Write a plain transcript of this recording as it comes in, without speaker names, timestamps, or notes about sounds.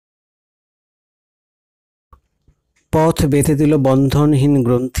পথ বেঁধে দিল বন্ধনহীন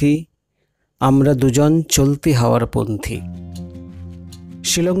গ্রন্থি, আমরা দুজন চলতি হাওয়ার পন্থী।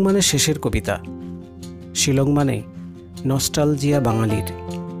 শিলং মানে শেষের কবিতা, শিলং মানে নস্টালজিয়া বাঙালির।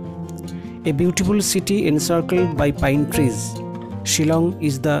 A beautiful city encircled by pine trees, Shillong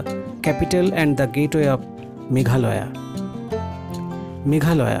is the capital and the gateway of Meghalaya.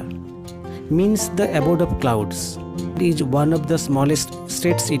 Meghalaya means the abode of clouds. It is one of the smallest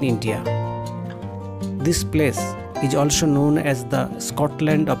states in India. This place is also known as the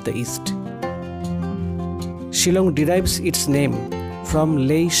Scotland of the East. Shillong derives its name from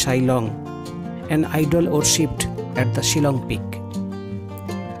Lei Shyllong, an idol worshipped at the Shillong Peak.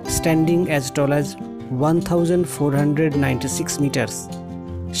 Standing as tall as 1,496 meters,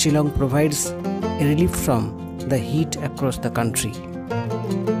 Shillong provides a relief from the heat across the country.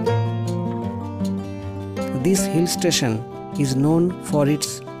 This hill station is known for its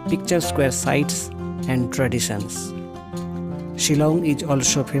picturesque sights and traditions. Shillong is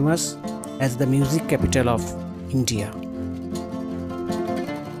also famous as the music capital of India.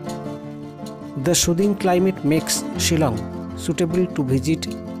 The soothing climate makes Shillong suitable to visit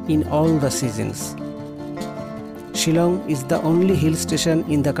in all the seasons. Shillong is the only hill station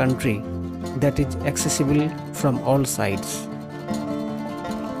in the country that is accessible from all sides.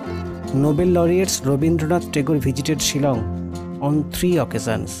 Nobel laureate Rabindranath Tagore visited Shillong on 3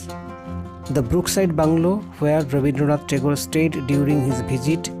 occasions. The Brookside Bungalow, where Rabindranath Tagore stayed during his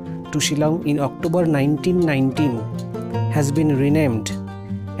visit to Shillong in October 1919, has been renamed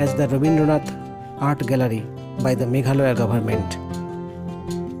as the Rabindranath Art Gallery by the Meghalaya government.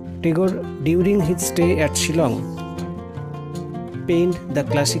 Tagore, during his stay at Shillong, penned the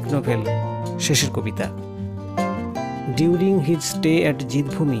classic novel Sheshir Kobita. During his stay at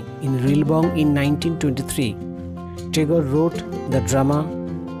Jitbhumi in Rilbong in 1923, Tagore wrote the drama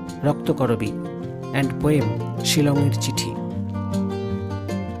Rakto Korobi and poem Shillongir Chithi.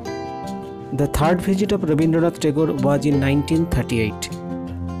 The third visit of Rabindranath Tagore was in 1938.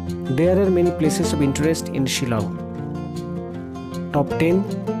 There are many places of interest in Shillong. Top 10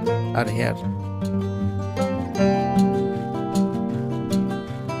 are here.